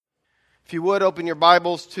If you would, open your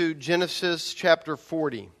Bibles to Genesis chapter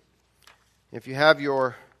 40. If you have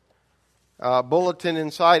your bulletin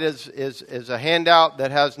inside is a handout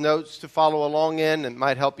that has notes to follow along in and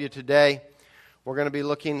might help you today. We're going to be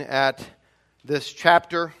looking at this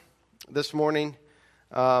chapter this morning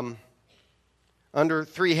under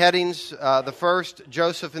three headings. The first,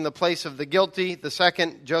 Joseph in the place of the guilty. The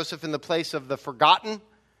second, Joseph in the place of the forgotten.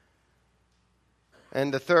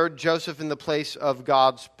 And the third, Joseph in the place of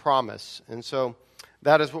God's promise. And so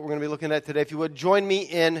that is what we're going to be looking at today. If you would, join me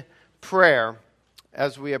in prayer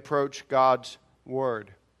as we approach God's Word.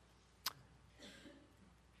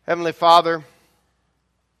 Heavenly Father,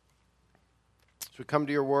 as we come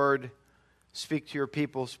to your Word, speak to your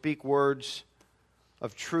people, speak words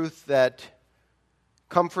of truth that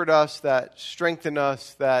comfort us, that strengthen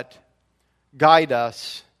us, that guide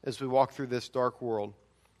us as we walk through this dark world.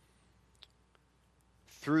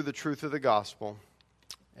 Through the truth of the gospel.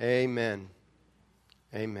 Amen.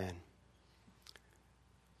 Amen.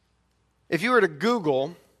 If you were to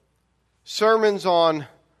Google sermons on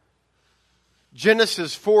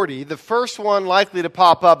Genesis 40, the first one likely to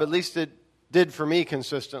pop up, at least it did for me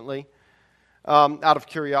consistently, out of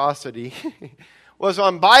curiosity, was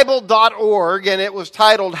on Bible.org, and it was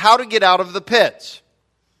titled, How to Get Out of the Pits.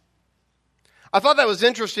 I thought that was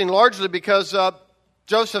interesting largely because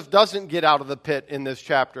Joseph doesn't get out of the pit in this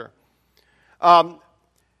chapter. But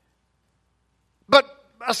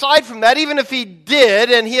aside from that, even if he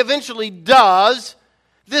did, and he eventually does,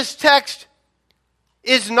 this text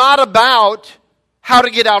is not about how to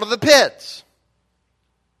get out of the pits.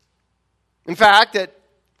 In fact, that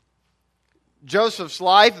Joseph's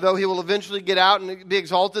life, though he will eventually get out and be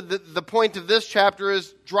exalted, the point of this chapter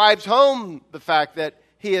drives home the fact that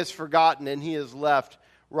he is forgotten and he is left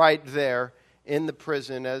right there in the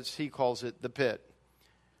prison, as he calls it, the pit.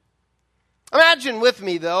 Imagine with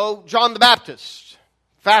me, though, John the Baptist.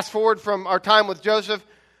 Fast forward from our time with Joseph,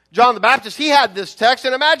 John the Baptist, he had this text,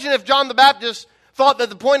 and imagine if John the Baptist thought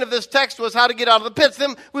that the point of this text was how to get out of the pits.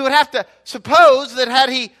 Then we would have to suppose that had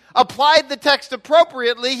he applied the text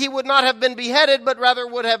appropriately, he would not have been beheaded, but rather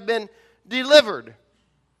would have been delivered.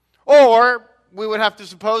 Or we would have to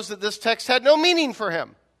suppose that this text had no meaning for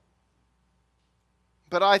him.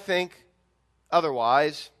 But I think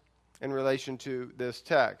otherwise in relation to this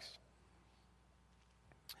text.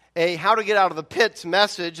 A how to get out of the pits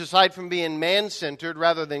message, aside from being man-centered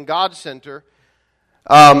rather than God-centered,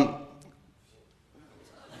 I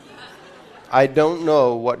don't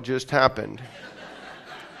know what just happened.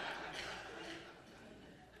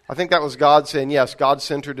 I think that was God saying, yes,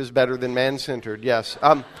 God-centered is better than man-centered, yes.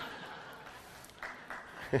 But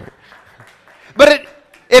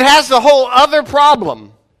it has the whole other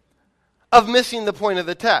problem of missing the point of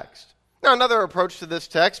the text. Now, another approach to this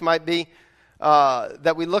text might be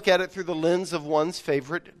that we look at it through the lens of one's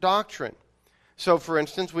favorite doctrine. So, for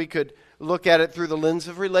instance, we could look at it through the lens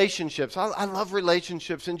of relationships. I love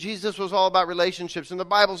relationships, and Jesus was all about relationships, and the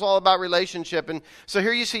Bible's all about relationship. And so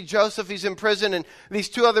here you see Joseph, he's in prison, and these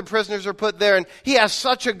two other prisoners are put there, and he has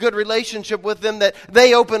such a good relationship with them that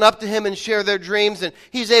they open up to him and share their dreams, and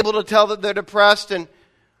he's able to tell that they're depressed. And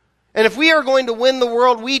if we are going to win the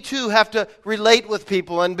world, we too have to relate with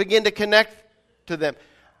people and begin to connect to them.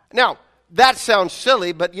 Now, that sounds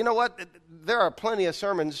silly, but you know what? There are plenty of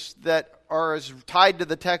sermons that are as tied to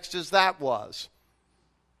the text as that was.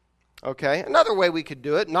 Okay? Another way we could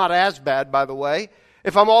do it, not as bad, by the way,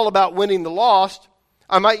 if I'm all about winning the lost,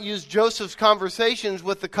 I might use Joseph's conversations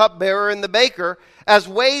with the cupbearer and the baker as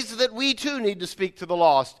ways that we too need to speak to the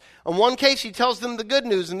lost. In one case, he tells them the good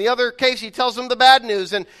news. In the other case, he tells them the bad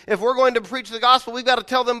news. And if we're going to preach the gospel, we've got to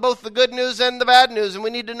tell them both the good news and the bad news. And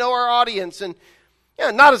we need to know our audience. And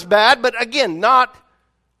not as bad, but again, not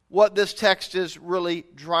what this text is really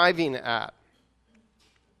driving at.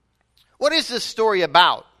 What is this story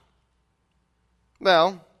about?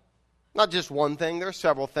 Well, not just one thing. There are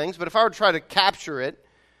several things. But if I were to try to capture it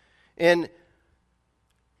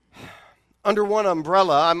under one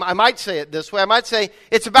umbrella, I might say it this way. I might say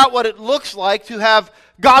it's about what it looks like to have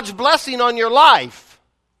God's blessing on your life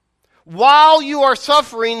while you are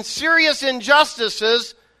suffering serious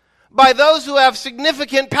injustices by those who have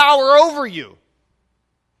significant power over you.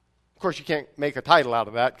 Of course, you can't make a title out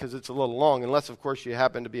of that because it's a little long, unless, of course, you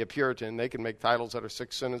happen to be a Puritan. They can make titles that are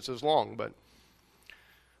 6 sentences long, but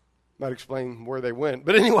might explain where they went.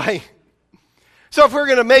 But anyway, so if we're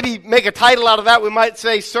going to maybe make a title out of that, we might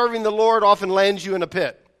say, Serving the Lord Often Lands You in a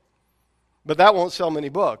Pit. But that won't sell many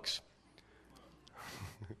books.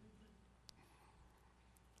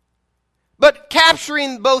 But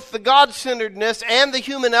capturing both the God-centeredness and the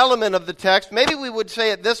human element of the text, maybe we would say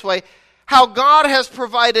it this way, how God has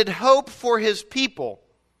provided hope for His people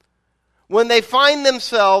when they find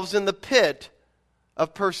themselves in the pit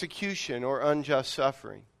of persecution or unjust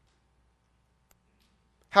suffering.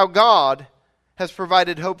 How God has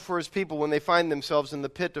provided hope for His people when they find themselves in the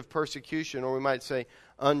pit of persecution, or we might say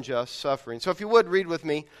unjust suffering. So if you would, read with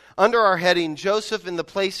me under our heading, Joseph in the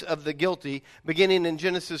place of the guilty, beginning in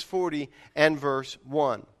Genesis 40 and verse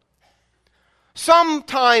 1.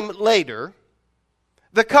 Sometime later,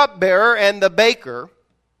 the cupbearer and the baker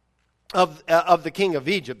of the king of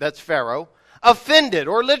Egypt, that's Pharaoh, offended,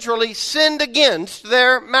 or literally sinned against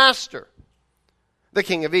their master, the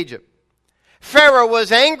king of Egypt. Pharaoh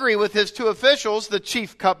was angry with his two officials, the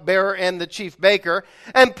chief cupbearer and the chief baker,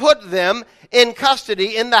 and put them in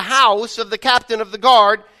custody in the house of the captain of the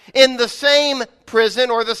guard, in the same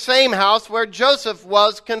prison or the same house where Joseph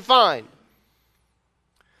was confined.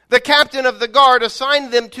 The captain of the guard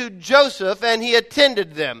assigned them to Joseph, and he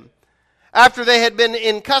attended them. After they had been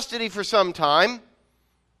in custody for some time,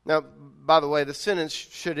 now, by the way, the sentence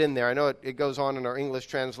should end there. I know it goes on in our English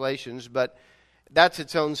translations, but that's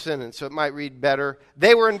its own sentence, so it might read better.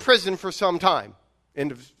 They were in prison for some time.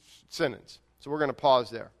 End of sentence. So we're going to pause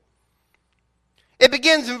there. It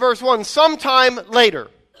begins in verse 1, sometime later.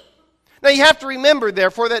 Now you have to remember,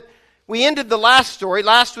 therefore, that we ended the last story,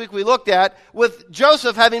 last week we looked at, with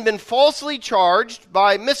Joseph having been falsely charged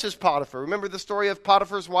by Mrs. Potiphar. Remember the story of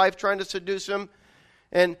Potiphar's wife trying to seduce him?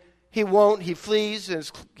 And he won't, he flees,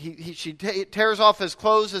 and she tears off his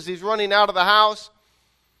clothes as he's running out of the house.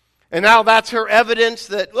 And now that's her evidence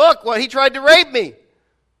that, look, well, he tried to rape me.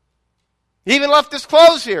 He even left his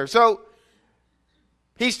clothes here. So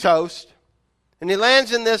he's toast. And he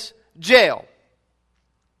lands in this jail.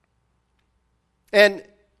 And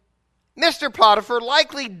Mr. Potiphar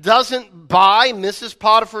likely doesn't buy Mrs.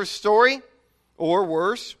 Potiphar's story, or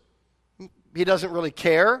worse, he doesn't really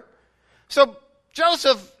care. So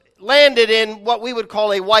Joseph landed in what we would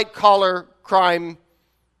call a white-collar crime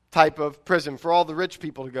type of prison for all the rich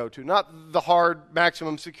people to go to, not the hard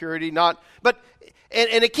maximum security,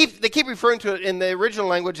 they keep referring to it in the original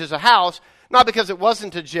language as a house, not because it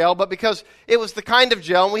wasn't a jail, but because it was the kind of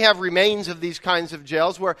jail, and we have remains of these kinds of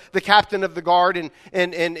jails, where the captain of the guard in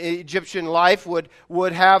Egyptian life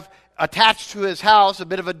would have attached to his house a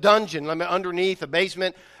bit of a dungeon, underneath, a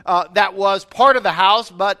basement, that was part of the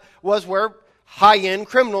house, but was where high-end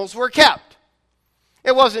criminals were kept.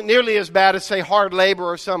 It wasn't nearly as bad as, say, hard labor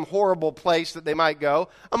or some horrible place that they might go.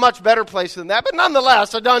 A much better place than that, but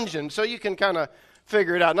nonetheless, a dungeon, so you can kind of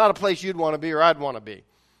figure it out. Not a place you'd want to be or I'd want to be.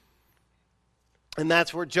 And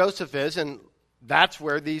that's where Joseph is, and that's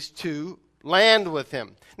where these two land with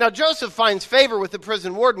him. Now, Joseph finds favor with the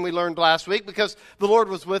prison warden, we learned last week, because the Lord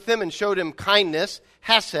was with him and showed him kindness,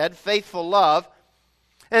 hesed, faithful love.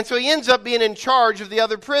 And so he ends up being in charge of the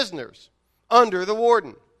other prisoners under the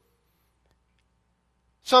warden.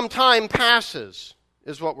 Some time passes,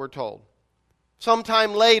 is what we're told.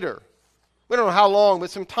 Sometime later. We don't know how long,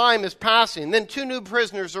 but some time is passing. Then two new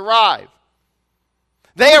prisoners arrive.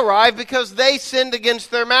 They arrive because they sinned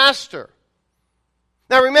against their master.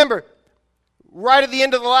 Now remember, right at the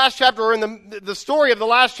end of the last chapter, or in the story of the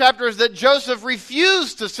last chapter, is that Joseph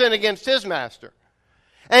refused to sin against his master.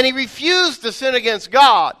 And he refused to sin against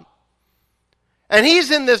God. And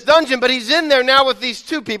he's in this dungeon, but he's in there now with these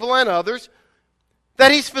two people and others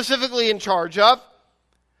that he's specifically in charge of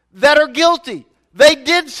that are guilty. They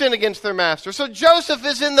did sin against their master. So Joseph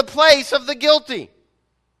is in the place of the guilty,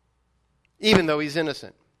 even though he's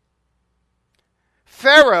innocent.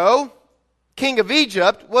 Pharaoh, king of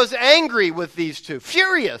Egypt, was angry with these two.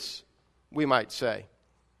 Furious, we might say.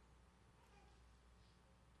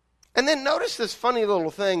 And then notice this funny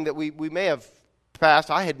little thing that we may have passed.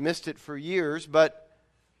 I had missed it for years, but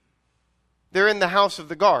they're in the house of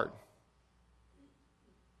the guard,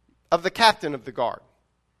 of the captain of the guard.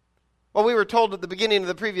 Well, we were told at the beginning of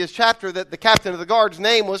the previous chapter that the captain of the guard's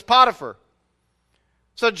name was Potiphar.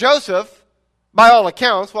 So Joseph, by all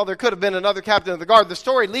accounts, while there could have been another captain of the guard, the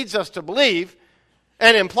story leads us to believe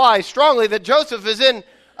and implies strongly that Joseph is in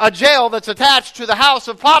a jail that's attached to the house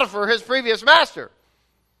of Potiphar, his previous master,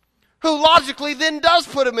 who logically then does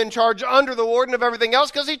put him in charge under the warden of everything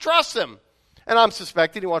else because he trusts him. And I'm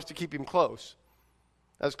suspecting he wants to keep him close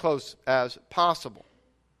as possible.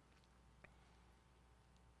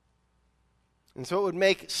 And so it would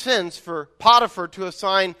make sense for Potiphar to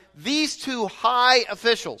assign these two high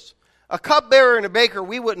officials. A cupbearer and a baker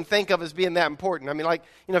we wouldn't think of as being that important. I mean, like,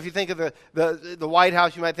 if you think of the White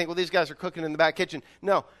House, you might think, well, these guys are cooking in the back kitchen.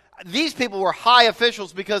 No, these people were high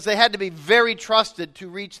officials because they had to be very trusted to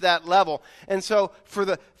reach that level. And so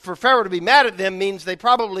for Pharaoh to be mad at them means they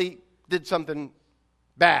probably did something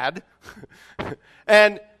bad.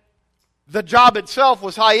 And the job itself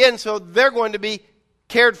was high end, so they're going to be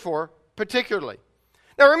cared for particularly.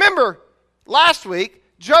 Now remember, last week,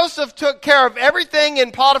 Joseph took care of everything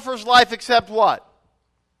in Potiphar's life except what?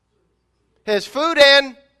 His food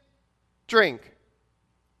and drink.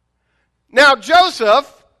 Now Joseph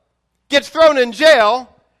gets thrown in jail,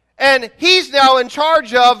 and he's now in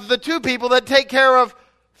charge of the two people that take care of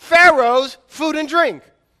Pharaoh's food and drink.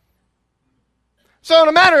 So in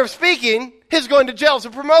a matter of speaking, his going to jail is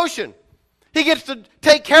a promotion. He gets to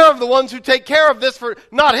take care of the ones who take care of this for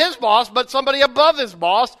not his boss, but somebody above his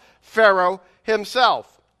boss, Pharaoh himself.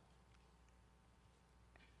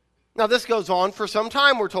 Now this goes on for some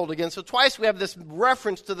time, we're told again. So twice we have this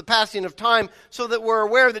reference to the passing of time so that we're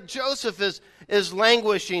aware that Joseph is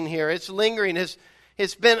languishing here. It's lingering.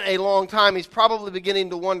 It's been a long time. He's probably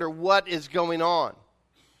beginning to wonder what is going on.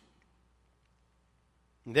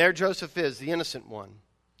 And there Joseph is, the innocent one,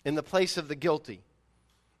 in the place of the guilty.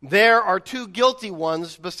 There are two guilty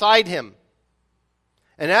ones beside him.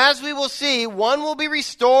 And as we will see, one will be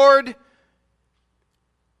restored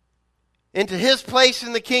into his place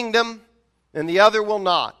in the kingdom, and the other will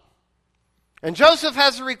not. And Joseph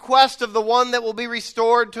has a request of the one that will be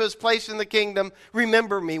restored to his place in the kingdom.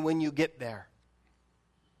 Remember me when you get there.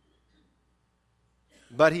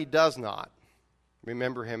 But he does not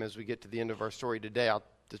remember him as we get to the end of our story today.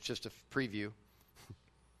 It's just a preview.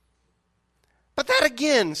 But that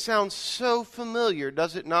again sounds so familiar,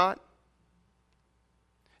 does it not?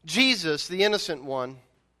 Jesus, the innocent one,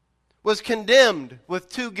 was condemned with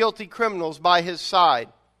two guilty criminals by his side.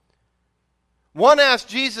 One asked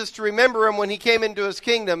Jesus to remember him when he came into his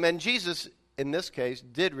kingdom, and Jesus, in this case,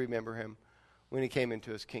 did remember him when he came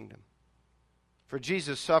into his kingdom. For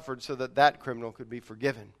Jesus suffered so that that criminal could be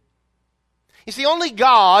forgiven. You see, only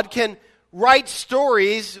God can write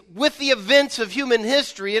stories with the events of human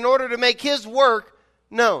history in order to make his work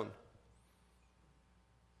known.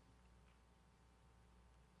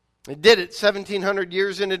 It did it 1,700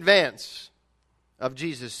 years in advance of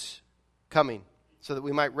Jesus coming so that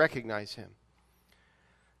we might recognize him.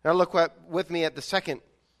 Now look with me at the second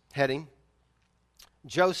heading.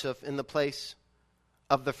 Joseph in the place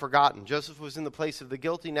of the forgotten. Joseph was in the place of the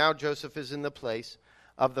guilty. Now Joseph is in the place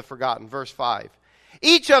of the forgotten. Verse 5.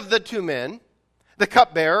 Each of the two men, the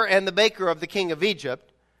cupbearer and the baker of the king of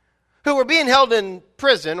Egypt, who were being held in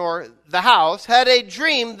prison or the house, had a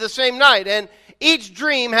dream the same night, and each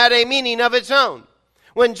dream had a meaning of its own.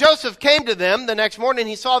 When Joseph came to them the next morning,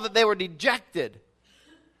 he saw that they were dejected.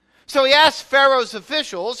 So he asked Pharaoh's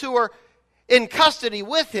officials, who were in custody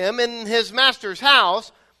with him in his master's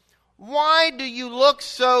house, "Why do you look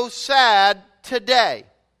so sad today?"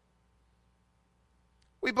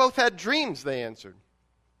 "We both had dreams," they answered,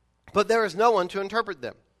 "but there is no one to interpret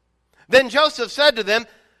them." Then Joseph said to them,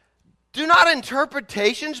 "Do not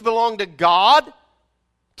interpretations belong to God?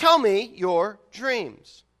 Tell me your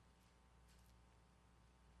dreams."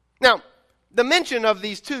 Now, the mention of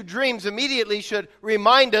these two dreams immediately should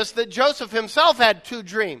remind us that Joseph himself had two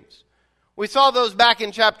dreams. We saw those back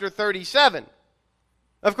in chapter 37.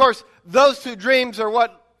 Of course, those two dreams are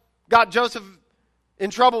what got Joseph in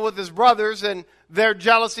trouble with his brothers and their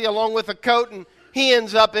jealousy along with a coat, and he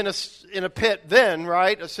ends up in a pit then,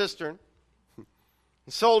 right? A cistern.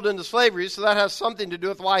 Sold into slavery, so that has something to do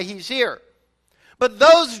with why he's here. But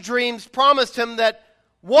those dreams promised him that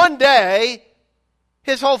one day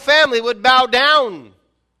his whole family would bow down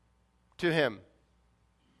to him.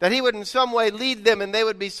 That he would in some way lead them and they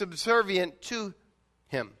would be subservient to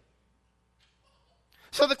him.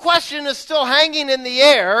 So the question is still hanging in the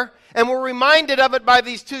air, and we're reminded of it by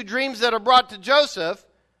these two dreams that are brought to Joseph.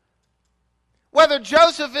 Whether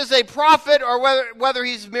Joseph is a prophet or whether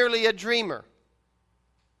he's merely a dreamer.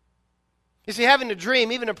 You see, having a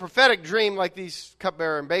dream, even a prophetic dream like these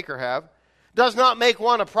cupbearer and baker have, does not make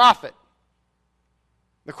one a prophet.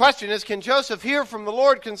 The question is, can Joseph hear from the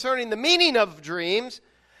Lord concerning the meaning of dreams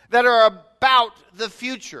that are about the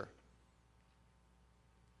future?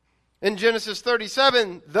 In Genesis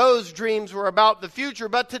 37, those dreams were about the future,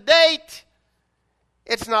 but to date,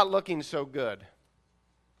 it's not looking so good.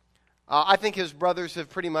 I think his brothers have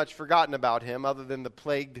pretty much forgotten about him, other than the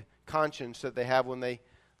plagued conscience that they have when they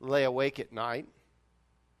lay awake at night.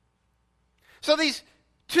 So these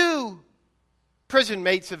two prison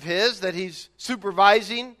mates of his that he's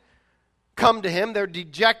supervising come to him. They're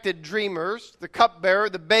dejected dreamers, the cupbearer,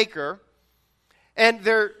 the baker, and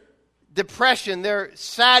their depression, their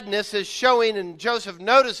sadness is showing, and Joseph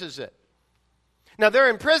notices it. Now they're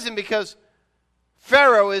in prison because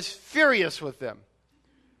Pharaoh is furious with them.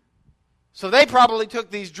 So they probably took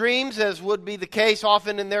these dreams, as would be the case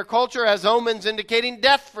often in their culture, as omens indicating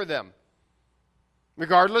death for them.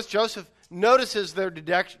 Regardless, Joseph notices their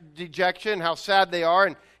dejection, how sad they are,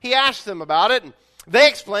 and he asks them about it. And they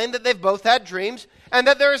explain that they've both had dreams and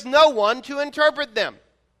that there is no one to interpret them.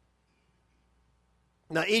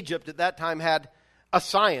 Now, Egypt at that time had a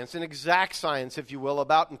science, an exact science, if you will,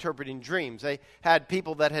 about interpreting dreams. They had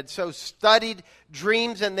people that had so studied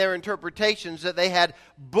dreams and their interpretations that they had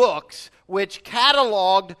books which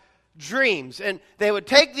cataloged dreams. And they would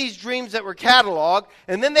take these dreams that were cataloged,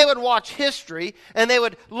 and then they would watch history, and they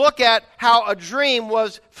would look at how a dream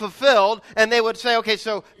was fulfilled, and they would say, okay,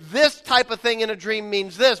 so this type of thing in a dream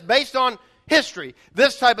means this. Based on history,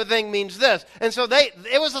 this type of thing means this. And so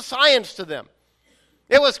it was a science to them.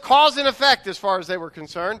 It was cause and effect as far as they were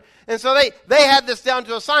concerned. And so they had this down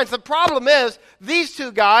to a science. The problem is, these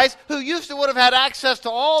two guys, who would have had access to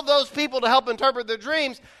all those people to help interpret their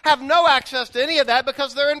dreams, have no access to any of that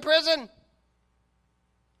because they're in prison.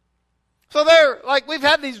 So they're like, we've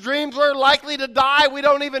had these dreams, we're likely to die, we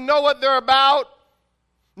don't even know what they're about.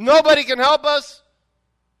 Nobody can help us.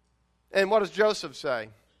 And what does Joseph say?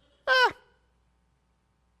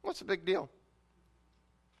 What's the big deal?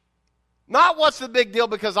 Not what's the big deal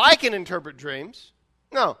because I can interpret dreams.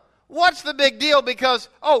 No. What's the big deal because,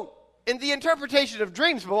 and the interpretation of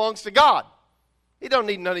dreams belongs to God. He don't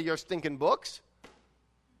need none of your stinking books.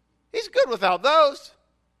 He's good without those.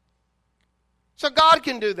 So God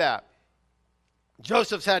can do that.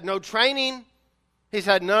 Joseph's had no training. He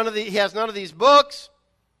has none of these books.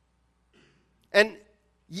 And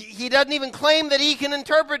he doesn't even claim that he can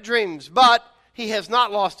interpret dreams, but he has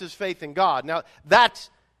not lost his faith in God. Now, that's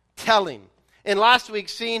telling. In last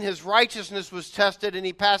week's scene, his righteousness was tested and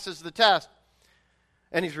he passes the test.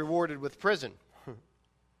 And he's rewarded with prison.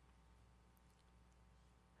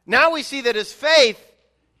 Now we see that his faith,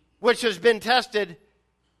 which has been tested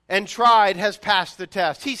and tried, has passed the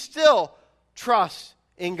test. He still trusts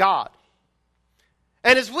in God.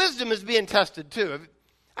 And his wisdom is being tested too.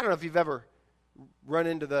 I don't know if you've ever run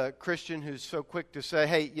into the Christian who's so quick to say,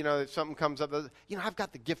 hey, if something comes up, I've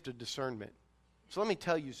got the gift of discernment. So let me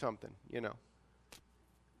tell you something,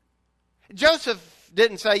 Joseph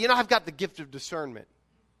didn't say, I've got the gift of discernment.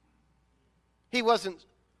 He wasn't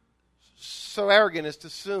so arrogant as to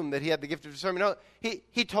assume that he had the gift of discernment. No,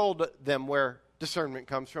 he told them where discernment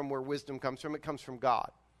comes from, where wisdom comes from. It comes from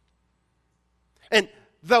God. And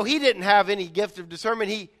though he didn't have any gift of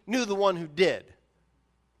discernment, he knew the one who did.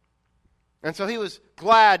 And so he was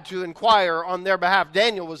glad to inquire on their behalf.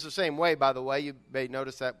 Daniel was the same way, by the way. You may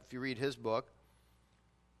notice that if you read his book.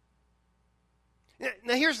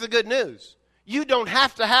 Now here's the good news. You don't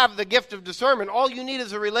have to have the gift of discernment. All you need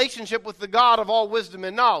is a relationship with the God of all wisdom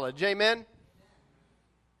and knowledge. Amen?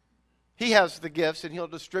 He has the gifts and he'll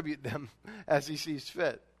distribute them as he sees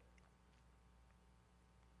fit.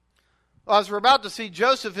 Well, as we're about to see,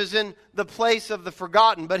 Joseph is in the place of the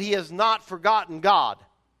forgotten, but he has not forgotten God.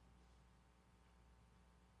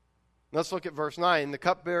 Let's look at verse 9, the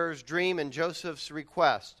cupbearer's dream and Joseph's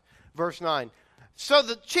request. Verse 9. So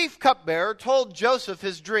the chief cupbearer told Joseph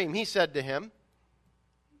his dream. He said to him,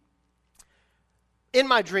 in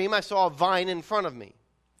my dream I saw a vine in front of me,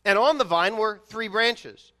 and on the vine were 3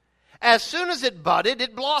 branches. As soon as it budded,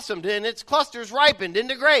 it blossomed, and its clusters ripened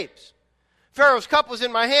into grapes. Pharaoh's cup was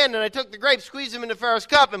in my hand, and I took the grapes, squeezed them into Pharaoh's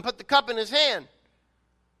cup, and put the cup in his hand.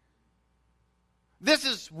 This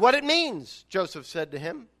is what it means, Joseph said to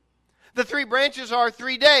him. The 3 branches are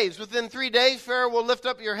 3 days. Within 3 days, Pharaoh will lift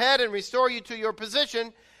up your head and restore you to your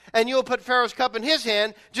position, and you will put Pharaoh's cup in his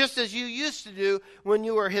hand, just as you used to do when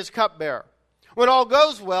you were his cupbearer. When all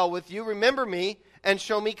goes well with you, remember me and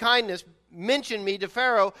show me kindness. Mention me to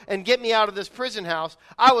Pharaoh and get me out of this prison house.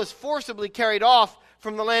 I was forcibly carried off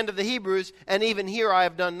from the land of the Hebrews, and even here I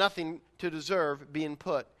have done nothing to deserve being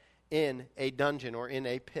put in a dungeon or in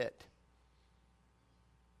a pit.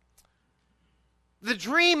 The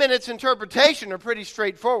dream and its interpretation are pretty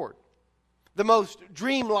straightforward. The most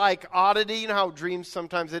dreamlike oddity, you know how dreams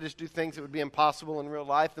sometimes they just do things that would be impossible in real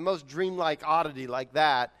life? The most dreamlike oddity like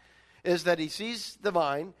that is that he sees the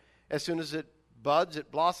vine. As soon as it buds,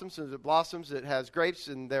 it blossoms. As soon as it blossoms, it has grapes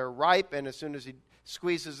and they're ripe. And as soon as he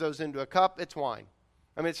squeezes those into a cup, it's wine.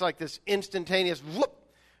 I mean, it's like this instantaneous whoop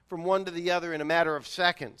from one to the other in a matter of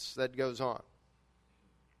seconds that goes on.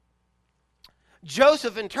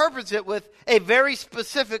 Joseph interprets it with a very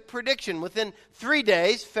specific prediction. Within 3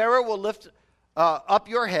 days, Pharaoh will lift up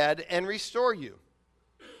your head and restore you.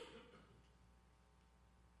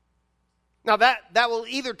 Now, that will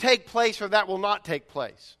either take place or that will not take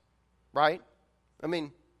place, right? I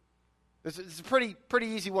mean, it's a pretty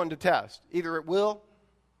easy one to test. Either it will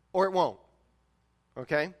or it won't.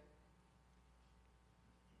 Okay?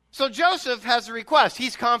 So Joseph has a request.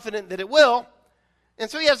 He's confident that it will, and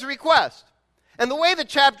so he has a request. And the way the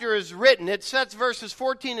chapter is written, it sets verses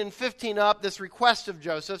 14 and 15 up, this request of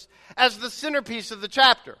Joseph's, as the centerpiece of the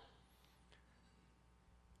chapter.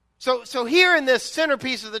 So here in this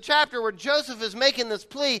centerpiece of the chapter where Joseph is making this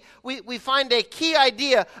plea, we find a key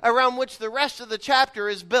idea around which the rest of the chapter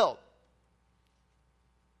is built.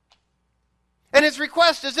 And his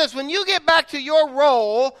request is this: when you get back to your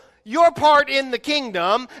role, your part in the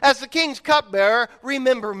kingdom, as the king's cupbearer,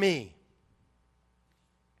 remember me.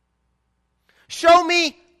 Show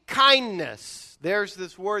me kindness. There's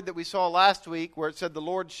this word that we saw last week where it said the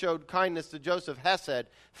Lord showed kindness to Joseph, hesed,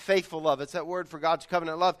 faithful love. It's that word for God's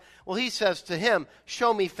covenant love. Well, he says to him,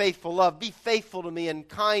 show me faithful love. Be faithful to me and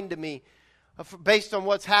kind to me. Based on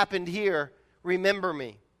what's happened here, remember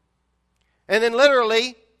me. And then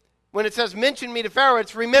literally, when it says mention me to Pharaoh,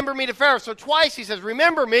 it's remember me to Pharaoh. So twice he says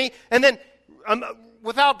remember me, and then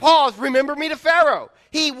without pause, remember me to Pharaoh.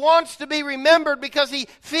 He wants to be remembered because he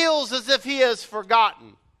feels as if he is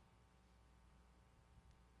forgotten.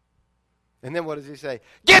 And then what does he say?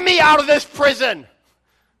 Get me out of this prison!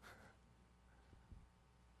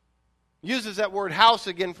 Uses that word house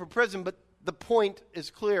again for prison, but the point is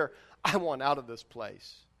clear. I want out of this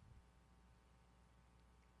place.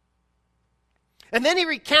 And then he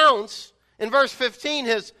recounts in verse 15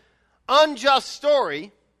 his unjust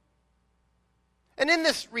story. And in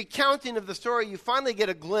this recounting of the story, you finally get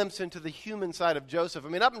a glimpse into the human side of Joseph. I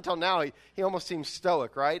mean, up until now, he almost seems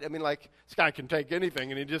stoic, right? I mean, like, this guy can take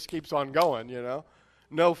anything, and he just keeps on going, you know?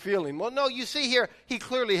 No feeling. Well, no, you see here, he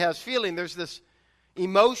clearly has feeling. There's this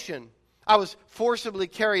emotion. I was forcibly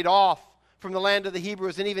carried off from the land of the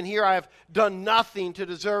Hebrews, and even here I have done nothing to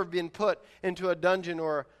deserve being put into a dungeon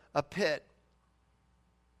or a pit.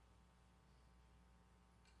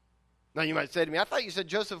 Now you might say to me, I thought you said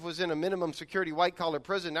Joseph was in a minimum security white-collar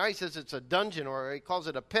prison. Now he says it's a dungeon, or he calls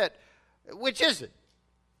it a pit. Which is it?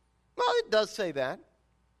 Well, it does say that.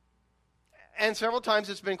 And several times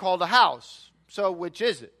it's been called a house. So which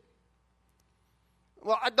is it?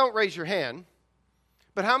 Well, don't raise your hand.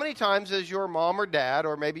 But how many times has your mom or dad,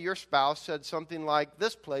 or maybe your spouse, said something like,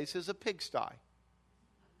 this place is a pigsty?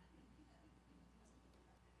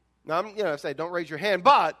 Now, I'm, say, don't raise your hand,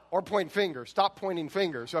 or point fingers. Stop pointing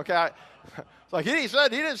fingers, okay? It's like he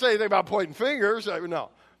didn't say anything about pointing fingers.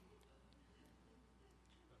 No.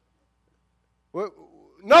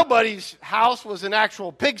 Nobody's house was an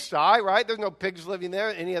actual pigsty, right? There's no pigs living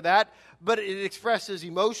there, any of that. But it expresses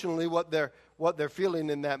emotionally what they're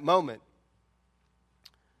feeling in that moment.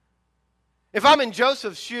 If I'm in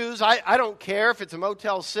Joseph's shoes, I don't care if it's a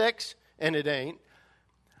Motel 6, and it ain't.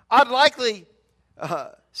 I'd likely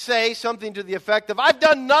say something to the effect of, I've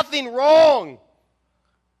done nothing wrong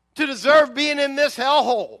to deserve being in this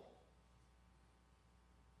hellhole.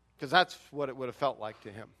 Because that's what it would have felt like to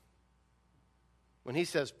him. When he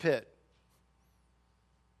says pit,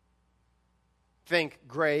 think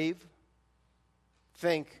grave,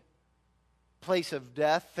 think place of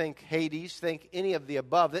death, think Hades, think any of the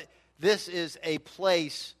above. This is a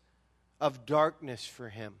place of darkness for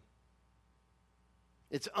him.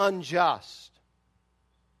 It's unjust.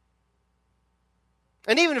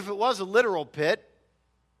 And even if it was a literal pit,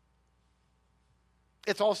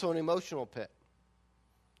 it's also an emotional pit.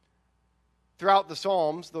 Throughout the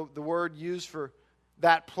Psalms, the word used for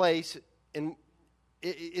that place,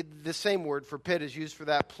 the same word for pit is used for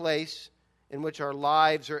that place in which our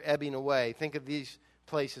lives are ebbing away. Think of these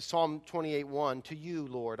places. Psalm 28:1, to you,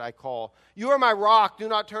 Lord, I call. You are my rock. Do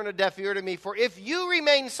not turn a deaf ear to me. For if you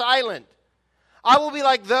remain silent, I will be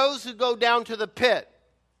like those who go down to the pit.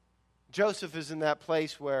 Joseph is in that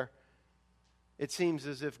place where it seems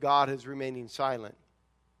as if God is remaining silent.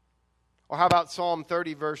 Or how about Psalm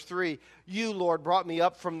 30, verse 3? You, Lord, brought me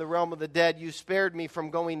up from the realm of the dead. You spared me from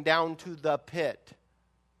going down to the pit.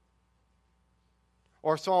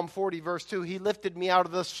 Or Psalm 40, verse 2, he lifted me out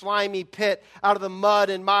of the slimy pit, out of the mud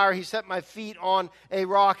and mire. He set my feet on a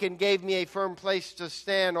rock and gave me a firm place to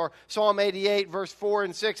stand. Or Psalm 88, verse 4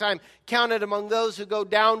 and 6, I am counted among those who go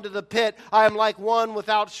down to the pit. I am like one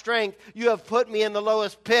without strength. You have put me in the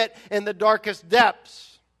lowest pit, in the darkest depths.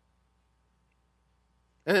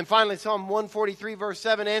 And then finally, Psalm 143, verse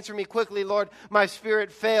 7, answer me quickly, Lord, my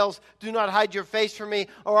spirit fails. Do not hide your face from me,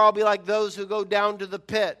 or I'll be like those who go down to the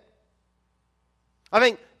pit. I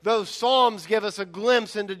think those Psalms give us a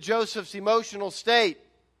glimpse into Joseph's emotional state.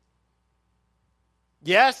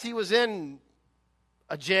 Yes, he was in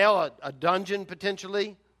a jail, a dungeon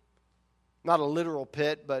potentially. Not a literal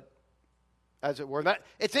pit, but as it were.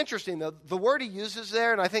 It's interesting, though. The word he uses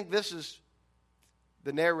there, and I think this is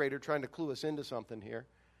the narrator trying to clue us into something here.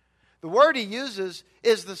 The word he uses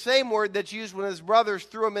is the same word that's used when his brothers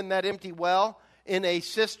threw him in that empty well in a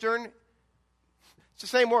cistern. It's the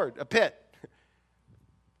same word, a pit.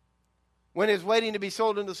 When he's waiting to be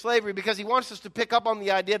sold into slavery, because he wants us to pick up on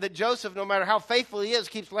the idea that Joseph, no matter how faithful he is,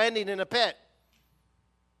 keeps landing in a pit.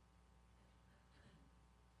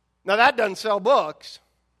 Now that doesn't sell books,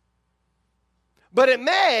 but it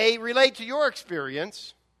may relate to your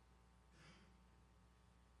experience.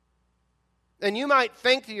 And you might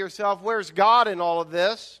think to yourself, where's God in all of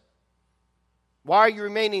this? Why are you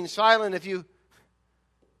remaining silent? If you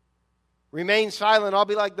remain silent, I'll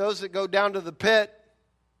be like those that go down to the pit.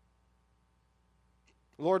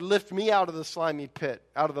 Lord, lift me out of the slimy pit,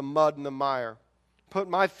 out of the mud and the mire. Put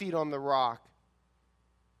my feet on the rock.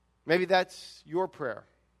 Maybe that's your prayer.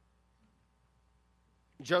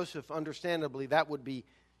 Joseph, understandably, that would be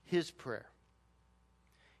his prayer.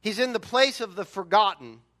 He's in the place of the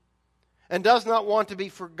forgotten and does not want to be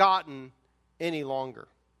forgotten any longer.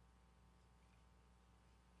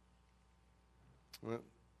 Well,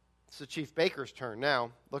 it's the chief baker's turn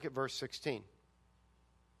now. Look at verse 16.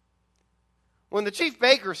 When the chief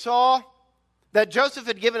baker saw that Joseph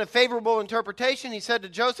had given a favorable interpretation, he said to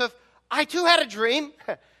Joseph, I too had a dream.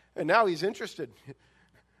 And now he's interested.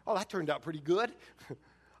 Oh, that turned out pretty good.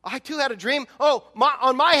 I too had a dream. Oh,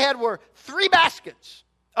 on my head were 3 baskets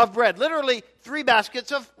of bread, literally 3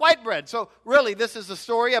 baskets of white bread. So really, this is a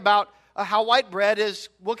story about how white bread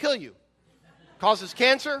will kill you. Causes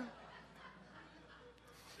cancer.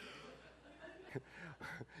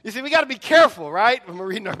 You see, we got to be careful, right, when we're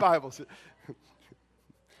reading our Bibles.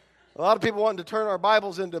 A lot of people wanting to turn our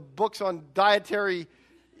Bibles into books on dietary.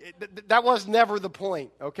 That was never the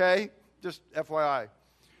point, okay? Just FYI.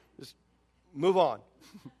 Just move on.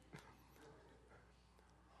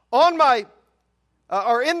 In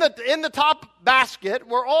the top basket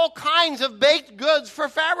were all kinds of baked goods for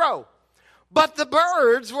Pharaoh, but the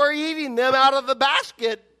birds were eating them out of the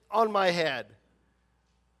basket on my head.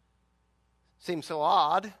 Seems so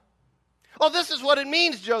odd. Oh, this is what it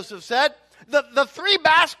means, Joseph said. The 3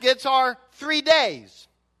 baskets are 3 days.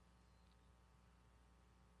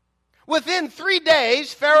 Within 3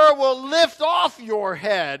 days, Pharaoh will lift off your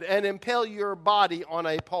head and impale your body on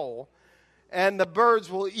a pole, and the birds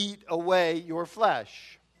will eat away your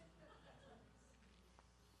flesh.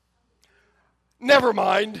 Never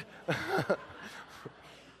mind.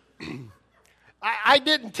 I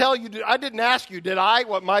didn't tell you, I didn't ask you, did I?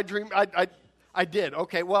 What my dream, I did.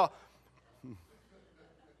 Okay, well.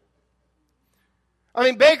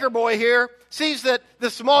 Baker boy here sees that the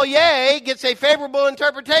small yea gets a favorable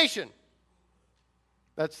interpretation.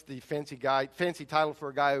 That's the fancy title for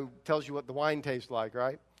a guy who tells you what the wine tastes like,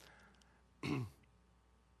 right?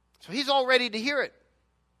 So he's all ready to hear it.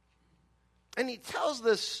 And he tells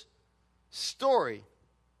this story.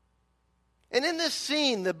 And in this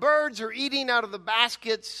scene, the birds are eating out of the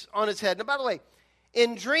baskets on his head. Now, by the way,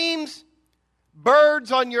 in dreams,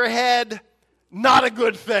 birds on your head, not a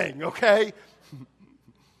good thing, okay?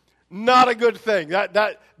 Not a good thing.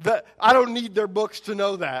 I don't need their books to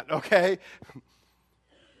know that, okay?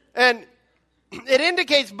 And it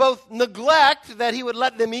indicates both neglect, that he would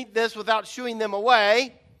let them eat this without shooing them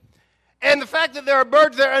away, and the fact that there are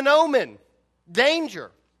birds there, an omen,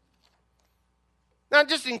 danger. Now,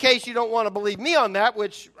 just in case you don't want to believe me on that,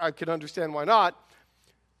 which I could understand why not,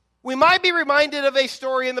 we might be reminded of a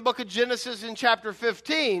story in the book of Genesis in chapter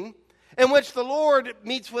 15, in which the Lord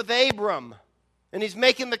meets with Abram. And he's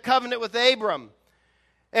making the covenant with Abram.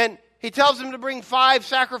 And he tells him to bring 5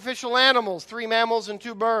 sacrificial animals, 3 mammals and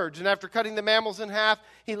 2 birds. And after cutting the mammals in half,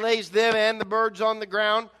 he lays them and the birds on the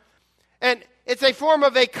ground. And it's a form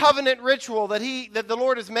of a covenant ritual that the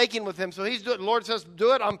Lord is making with him. So he's doing it. The Lord says,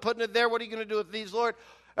 do it. I'm putting it there. What are you going to do with these, Lord?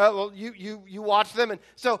 You watch them. And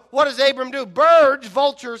so what does Abram do? Birds,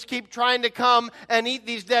 vultures, keep trying to come and eat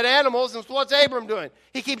these dead animals. And so what's Abram doing?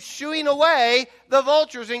 He keeps shooing away the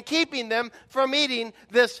vultures and keeping them from eating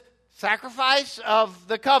this sacrifice of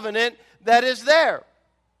the covenant that is there.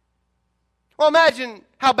 Well, imagine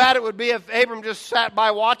how bad it would be if Abram just sat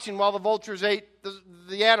by watching while the vultures ate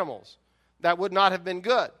the animals. That would not have been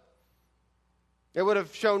good. It would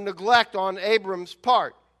have shown neglect on Abram's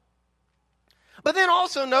part. But then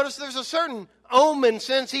also notice there's a certain omen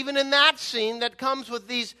sense even in that scene that comes with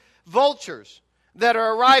these vultures that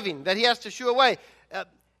are arriving, that he has to shoo away.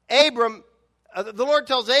 The Lord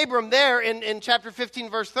tells Abram there in chapter 15,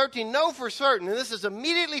 verse 13, know for certain, and this is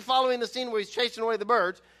immediately following the scene where he's chasing away the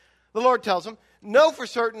birds, the Lord tells him, know for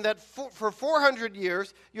certain that for 400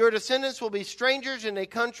 years your descendants will be strangers in a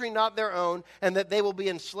country not their own, and that they will be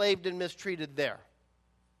enslaved and mistreated there.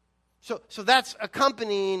 So that's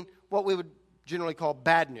accompanying what we would generally call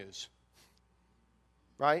bad news.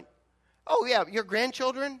 Right? Oh, yeah, your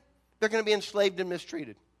grandchildren, they're going to be enslaved and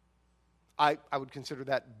mistreated. I would consider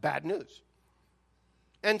that bad news.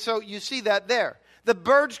 And so you see that there. The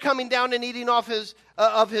birds coming down and eating off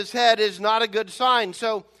of his head is not a good sign.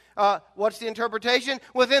 So what's the interpretation?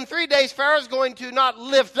 Within 3 days, Pharaoh's going to not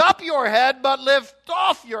lift up your head, but lift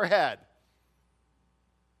off your head.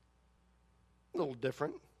 A little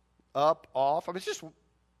different. Up, off. I mean, it's just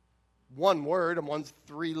one word, and one's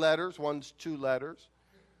 3 letters, one's 2 letters.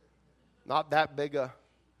 Not that big a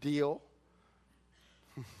deal.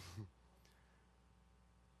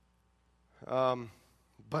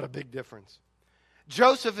 But a big difference.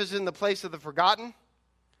 Joseph is in the place of the forgotten,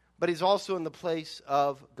 but he's also in the place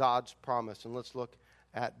of God's promise. And let's look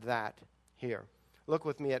at that here. Look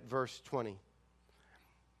with me at verse 20.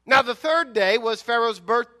 Now the 3rd day was Pharaoh's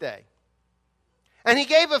birthday, and he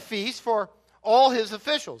gave a feast for all his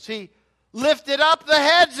officials. He lifted up the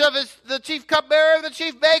heads of the chief cupbearer, the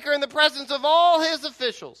chief baker, in the presence of all his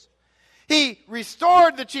officials. He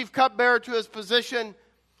restored the chief cupbearer to his position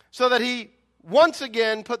so that he once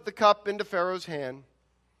again put the cup into Pharaoh's hand.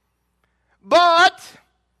 But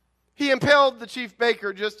he impaled the chief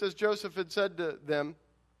baker, just as Joseph had said to them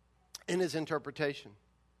in his interpretation.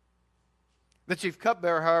 The chief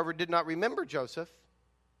cupbearer, however, did not remember Joseph.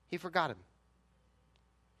 He forgot him.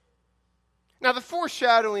 Now, the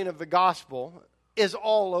foreshadowing of the gospel is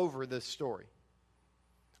all over this story.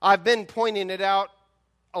 I've been pointing it out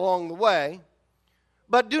along the way,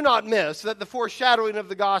 but do not miss that the foreshadowing of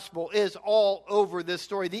the gospel is all over this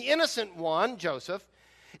story. The innocent one, Joseph,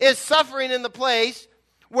 is suffering in the place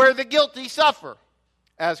where the guilty suffer,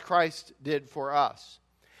 as Christ did for us.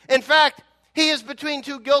 In fact, he is between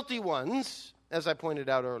 2 guilty ones, as I pointed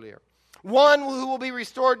out earlier. One who will be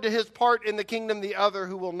restored to his part in the kingdom, the other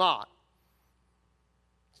who will not.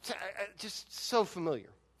 Just so familiar.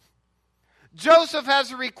 Joseph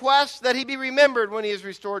has a request that he be remembered when he is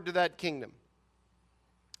restored to that kingdom.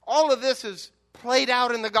 All of this is played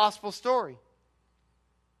out in the gospel story.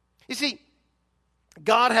 You see,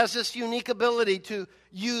 God has this unique ability to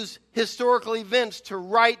use historical events to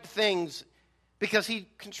write things because he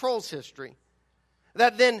controls history,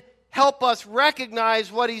 that then help us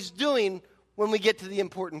recognize what he's doing when we get to the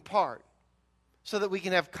important part, so that we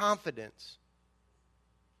can have confidence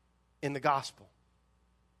in the gospel.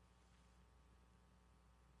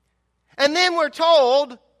 And then we're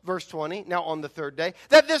told, verse 20, now on the 3rd day,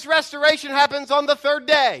 that this restoration happens on the 3rd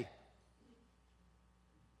day.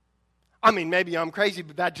 I mean, maybe I'm crazy,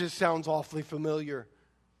 but that just sounds awfully familiar.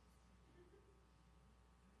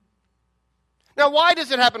 Now, why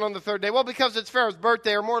does it happen on the 3rd day? Well, because it's Pharaoh's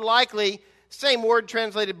birthday, or more likely, same word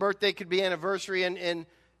translated birthday could be anniversary, and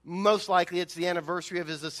most likely it's the anniversary of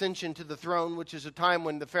his ascension to the throne, which is a time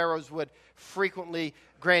when the pharaohs would frequently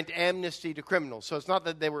grant amnesty to criminals. So it's not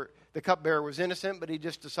that the cupbearer was innocent, but he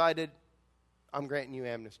just decided, I'm granting you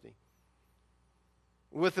amnesty.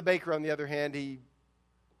 With the baker, on the other hand, he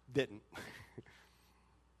didn't.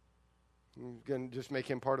 I'm going to just make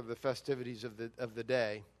him part of the festivities of the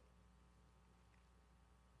day.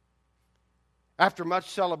 After much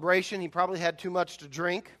celebration, he probably had too much to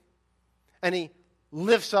drink, and he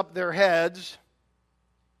lifts up their heads,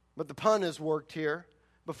 but the pun is worked here,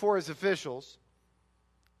 before his officials.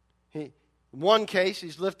 In one case,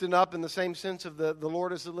 he's lifting up in the same sense of the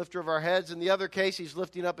Lord as the lifter of our heads. In the other case, he's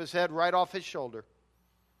lifting up his head right off his shoulder.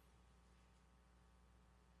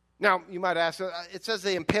 Now, you might ask, it says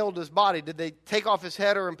they impaled his body. Did they take off his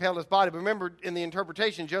head or impale his body? But remember, in the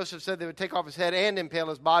interpretation, Joseph said they would take off his head and impale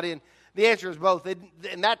his body, and the answer is both.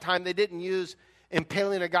 In that time, they didn't use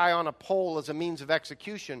impaling a guy on a pole as a means of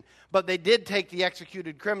execution, but they did take the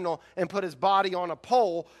executed criminal and put his body on a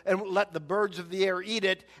pole and let the birds of the air eat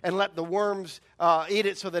it and let the worms eat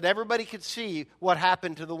it, so that everybody could see what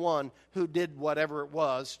happened to the one who did whatever it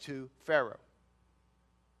was to Pharaoh.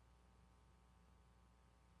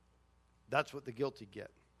 That's what the guilty get.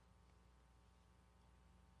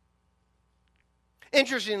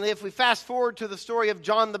 Interestingly, if we fast forward to the story of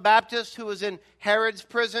John the Baptist, who was in Herod's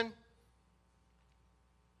prison,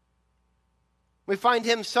 we find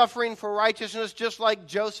him suffering for righteousness just like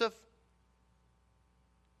Joseph.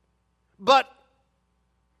 But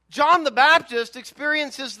John the Baptist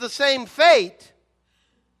experiences the same fate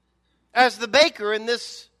as the baker in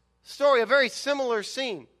this story, a very similar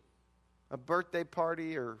scene. A birthday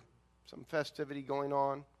party or some festivity going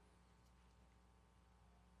on.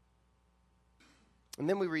 And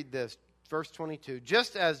then we read this, verse 22,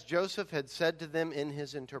 just as Joseph had said to them in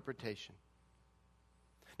his interpretation.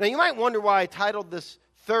 Now you might wonder why I titled this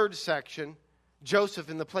 3rd section, Joseph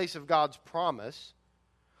in the place of God's promise,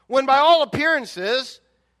 when by all appearances,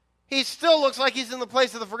 he still looks like he's in the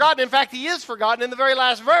place of the forgotten. In fact, he is forgotten in the very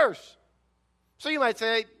last verse. So you might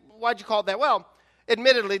say, why'd you call it that? Well,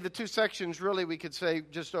 admittedly, the two sections really, we could say,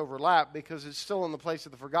 just overlap because it's still in the place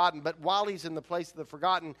of the forgotten. But while he's in the place of the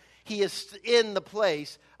forgotten, he is in the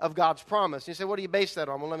place of God's promise. And you say, what do you base that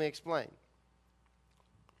on? Well, let me explain.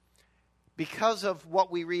 Because of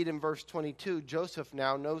what we read in verse 22, Joseph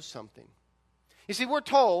now knows something. You see, we're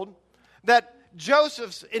told that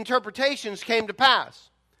Joseph's interpretations came to pass,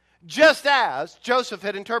 just as Joseph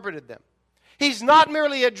had interpreted them. He's not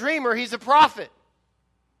merely a dreamer, he's a prophet.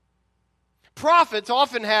 Prophets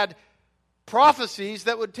often had prophecies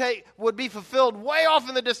that would be fulfilled way off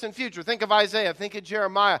in the distant future. Think of Isaiah, think of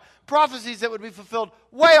Jeremiah. Prophecies that would be fulfilled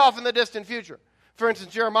way off in the distant future. For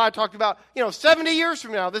instance, Jeremiah talked about, 70 years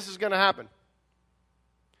from now, this is going to happen.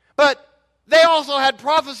 But they also had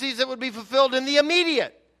prophecies that would be fulfilled in the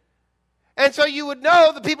immediate. And so you would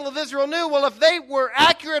know, the people of Israel knew, well, if they were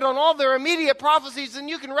accurate on all their immediate prophecies, then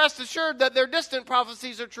you can rest assured that their distant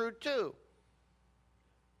prophecies are true too.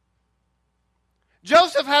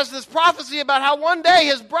 Joseph has this prophecy about how one day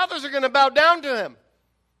his brothers are going to bow down to him.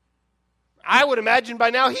 I would imagine by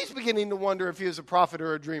now he's beginning to wonder if he is a prophet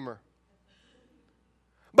or a dreamer.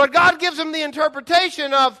 But God gives him the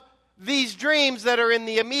interpretation of these dreams that are in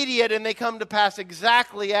the immediate, and they come to pass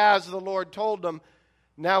exactly as the Lord told them.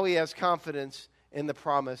 Now he has confidence in the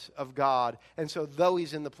promise of God. And so though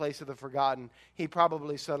he's in the place of the forgotten, he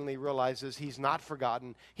probably suddenly realizes he's not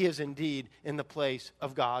forgotten. He is indeed in the place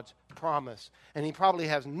of God's promise. And he probably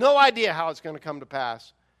has no idea how it's going to come to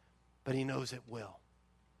pass, but he knows it will.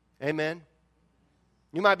 Amen?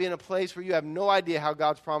 You might be in a place where you have no idea how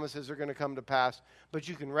God's promises are going to come to pass, but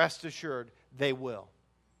you can rest assured they will.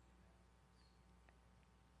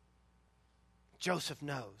 Joseph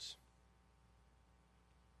knows.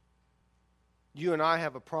 You and I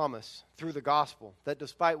have a promise through the gospel that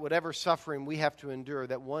despite whatever suffering we have to endure,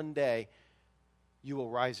 that one day you will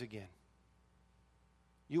rise again.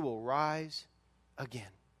 You will rise again.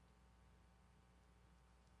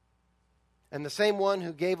 And the same one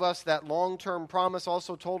who gave us that long-term promise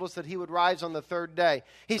also told us that he would rise on the third day.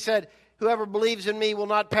 He said, whoever believes in me will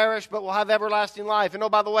not perish, but will have everlasting life. And oh,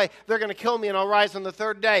 by the way, they're going to kill me and I'll rise on the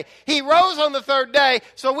third day. He rose on the third day,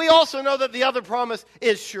 so we also know that the other promise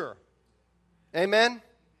is sure. Amen?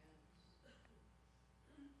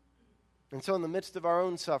 And so in the midst of our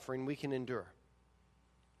own suffering, we can endure.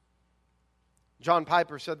 John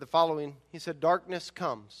Piper said the following. He said, darkness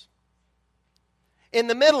comes. In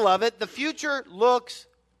the middle of it, the future looks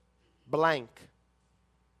blank.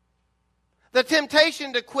 The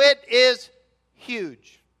temptation to quit is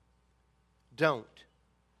huge. Don't.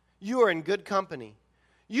 You are in good company.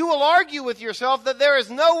 You will argue with yourself that there is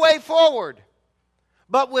no way forward.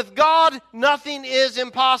 But with God, nothing is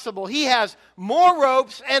impossible. He has more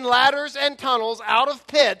ropes and ladders and tunnels out of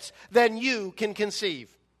pits than you can conceive.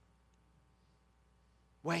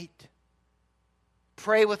 Wait.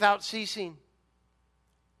 Pray without ceasing.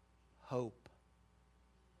 Hope.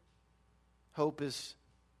 Hope is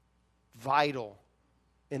vital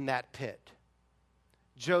in that pit.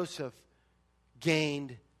 Joseph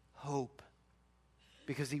gained hope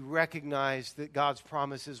because he recognized that God's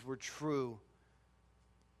promises were true.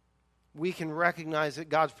 We can recognize that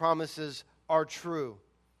God's promises are true.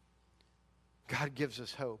 God gives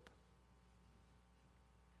us hope.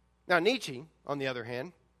 Now, Nietzsche, on the other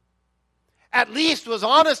hand, at least was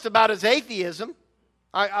honest about his atheism.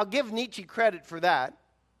 I'll give Nietzsche credit for that.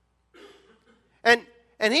 And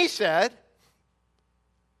he said,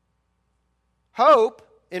 hope,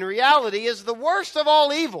 in reality, is the worst of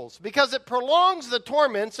all evils because it prolongs the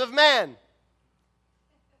torments of man.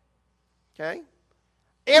 Okay?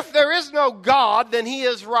 If there is no God, then he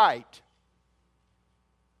is right.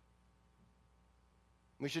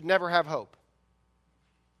 We should never have hope.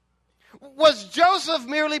 Was Joseph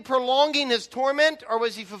merely prolonging his torment, or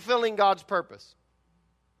was he fulfilling God's purpose?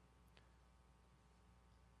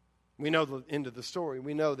 We know the end of the story.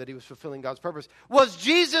 We know that he was fulfilling God's purpose. Was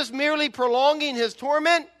Jesus merely prolonging his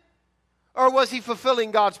torment, or was he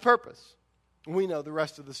fulfilling God's purpose? We know the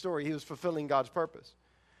rest of the story. He was fulfilling God's purpose.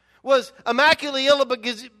 Was Immaculée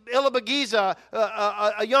Ilibagiza,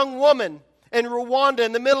 a young woman in Rwanda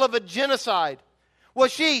in the middle of a genocide,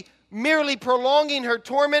 was she merely prolonging her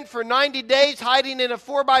torment for 90 days, hiding in a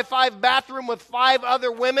 4x5 bathroom with 5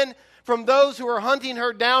 other women from those who were hunting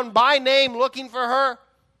her down by name, looking for her?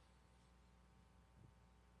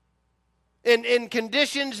 In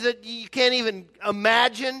conditions that you can't even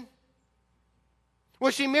imagine?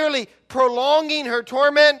 Was she merely prolonging her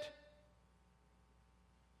torment?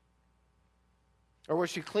 Or was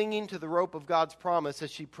she clinging to the rope of God's promise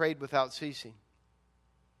as she prayed without ceasing?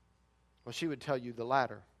 Well, she would tell you the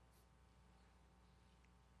latter.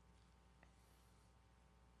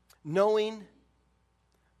 Knowing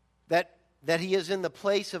that he is in the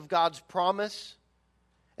place of God's promise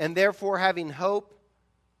and therefore having hope,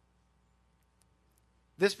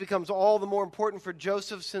 this becomes all the more important for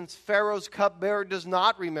Joseph since Pharaoh's cupbearer does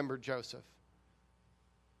not remember Joseph.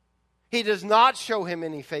 He does not show him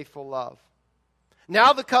any faithful love.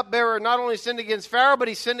 Now the cupbearer not only sinned against Pharaoh, but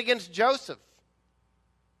he sinned against Joseph.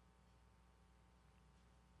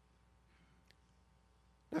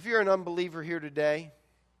 If you're an unbeliever here today,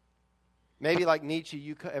 maybe like Nietzsche,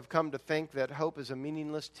 you have come to think that hope is a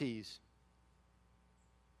meaningless tease.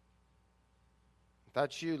 If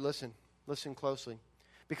that's you, listen closely.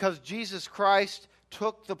 Because Jesus Christ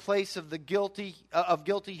took the place of the guilty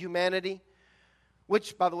humanity,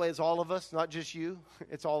 which, by the way, is all of us, not just you.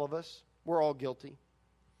 It's all of us. We're all guilty.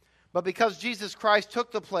 But because Jesus Christ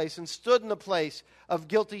took the place and stood in the place of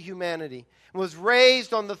guilty humanity and was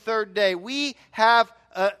raised on the third day, we have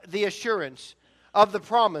the assurance of the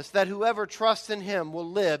promise that whoever trusts in Him will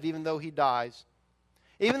live even though he dies.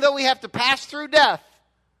 Even though we have to pass through death,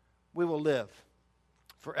 we will live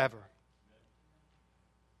forever.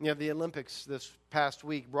 You know, the Olympics this past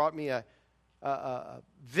week brought me a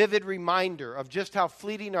vivid reminder of just how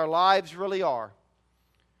fleeting our lives really are.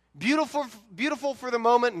 Beautiful for the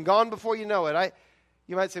moment and gone before you know it.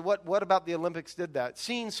 You might say, what about the Olympics did that?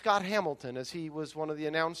 Seeing Scott Hamilton as he was one of the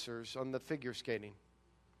announcers on the figure skating.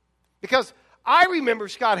 Because I remember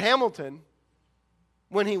Scott Hamilton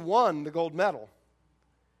when he won the gold medal.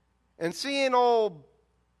 And seeing old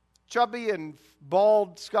chubby and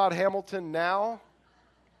bald Scott Hamilton now,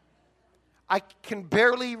 I can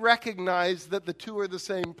barely recognize that the two are the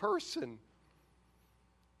same person.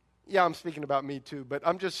 Yeah, I'm speaking about me too, but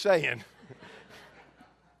I'm just saying.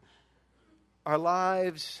 Our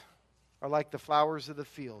lives are like the flowers of the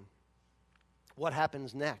field. What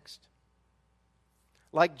happens next?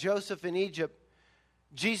 Like Joseph in Egypt,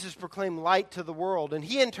 Jesus proclaimed light to the world, and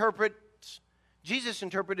Jesus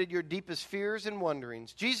interpreted your deepest fears and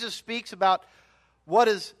wonderings. Jesus speaks about what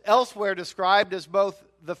is elsewhere described as both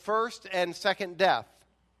the first and second death.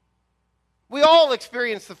 We all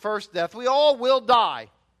experience the first death. We all will die.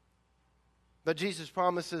 But Jesus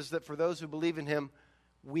promises that for those who believe in Him,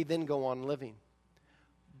 we then go on living.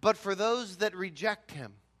 But for those that reject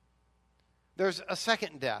Him, there's a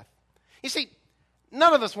second death. You see,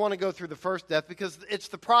 none of us want to go through the first death because it's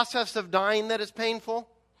the process of dying that is painful,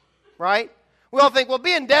 right? We all think, well,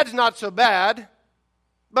 being dead's not so bad,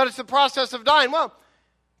 but it's the process of dying. Well,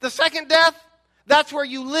 the second death, that's where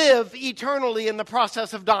you live eternally in the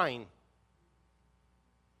process of dying.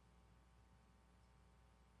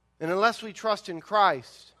 And unless we trust in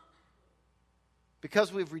Christ,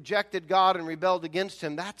 because we've rejected God and rebelled against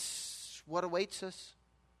Him, that's what awaits us.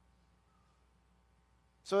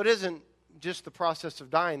 So it isn't just the process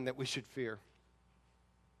of dying that we should fear.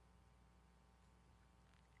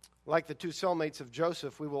 Like the two cellmates of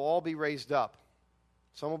Joseph, we will all be raised up.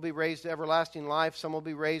 Some will be raised to everlasting life. Some will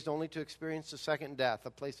be raised only to experience the second death,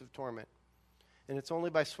 a place of torment. And it's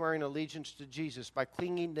only by swearing allegiance to Jesus, by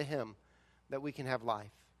clinging to Him, that we can have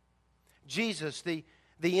life. Jesus, the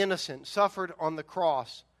innocent, suffered on the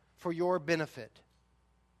cross for your benefit.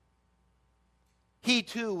 He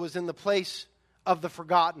too was in the place of the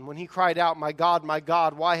forgotten when He cried out, my God,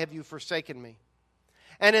 why have you forsaken me?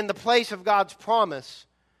 And in the place of God's promise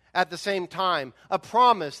at the same time, a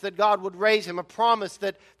promise that God would raise Him, a promise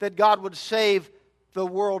that God would save the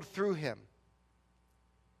world through Him.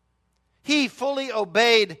 He fully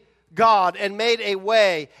obeyed God and made a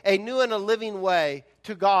way, a new and a living way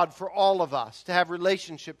to God for all of us, to have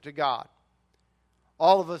relationship to God.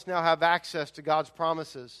 All of us now have access to God's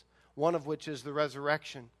promises, one of which is the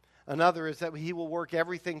resurrection. Another is that He will work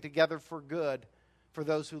everything together for good for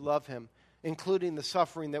those who love Him, including the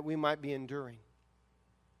suffering that we might be enduring.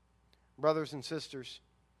 Brothers and sisters,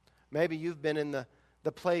 maybe you've been in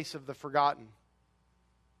the place of the forgotten.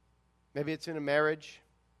 Maybe it's in a marriage.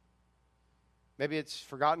 Maybe it's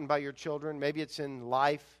forgotten by your children. Maybe it's in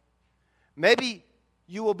life. Maybe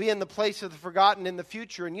you will be in the place of the forgotten in the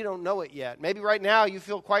future and you don't know it yet. Maybe right now you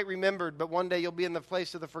feel quite remembered, but one day you'll be in the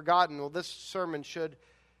place of the forgotten. Well, this sermon should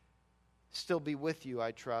still be with you,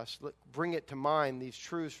 I trust. Bring it to mind, these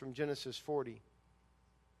truths from Genesis 40.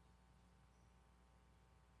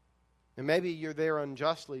 And maybe you're there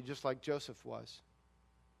unjustly, just like Joseph was.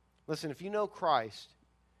 Listen, if you know Christ,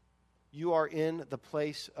 you are in the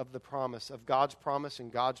place of the promise, of God's promise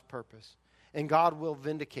and God's purpose. And God will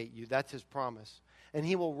vindicate you. That's His promise. And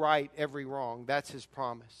He will right every wrong. That's His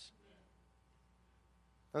promise.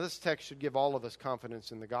 Now, this text should give all of us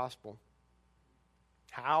confidence in the gospel.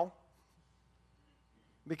 How?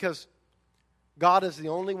 Because God is the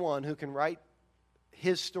only one who can write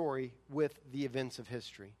His story with the events of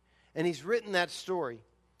history. And He's written that story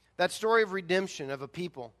of redemption of a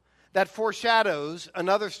people, that foreshadows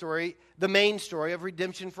another story, the main story of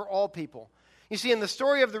redemption for all people. You see, in the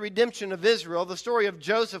story of the redemption of Israel, the story of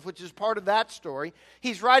Joseph, which is part of that story,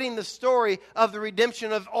 he's writing the story of the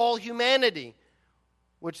redemption of all humanity,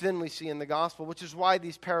 which then we see in the gospel, which is why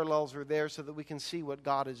these parallels are there, so that we can see what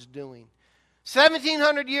God is doing.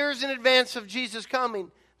 1,700 years in advance of Jesus'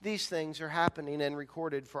 coming, these things are happening and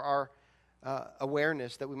recorded for our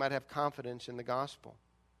awareness, that we might have confidence in the gospel.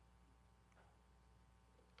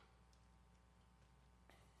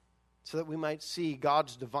 So that we might see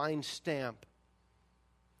God's divine stamp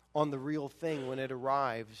on the real thing when it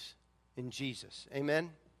arrives in Jesus. Amen?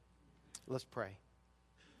 Let's pray.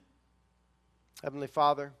 Heavenly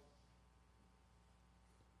Father,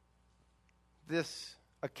 this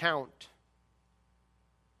account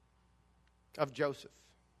of Joseph,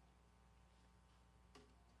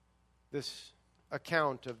 this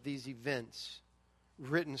account of these events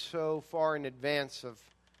written so far in advance of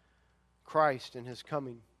Christ and His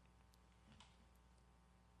coming,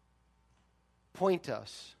 point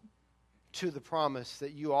us to the promise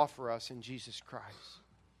that you offer us in Jesus Christ.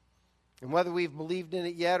 And whether we've believed in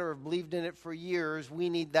it yet or have believed in it for years, we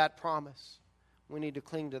need that promise. We need to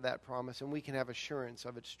cling to that promise, and we can have assurance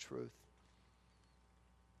of its truth.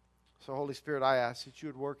 So, Holy Spirit, I ask that you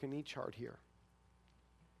would work in each heart here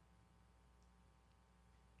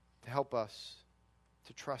to help us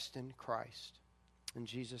to trust in Christ. In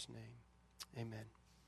Jesus' name, amen.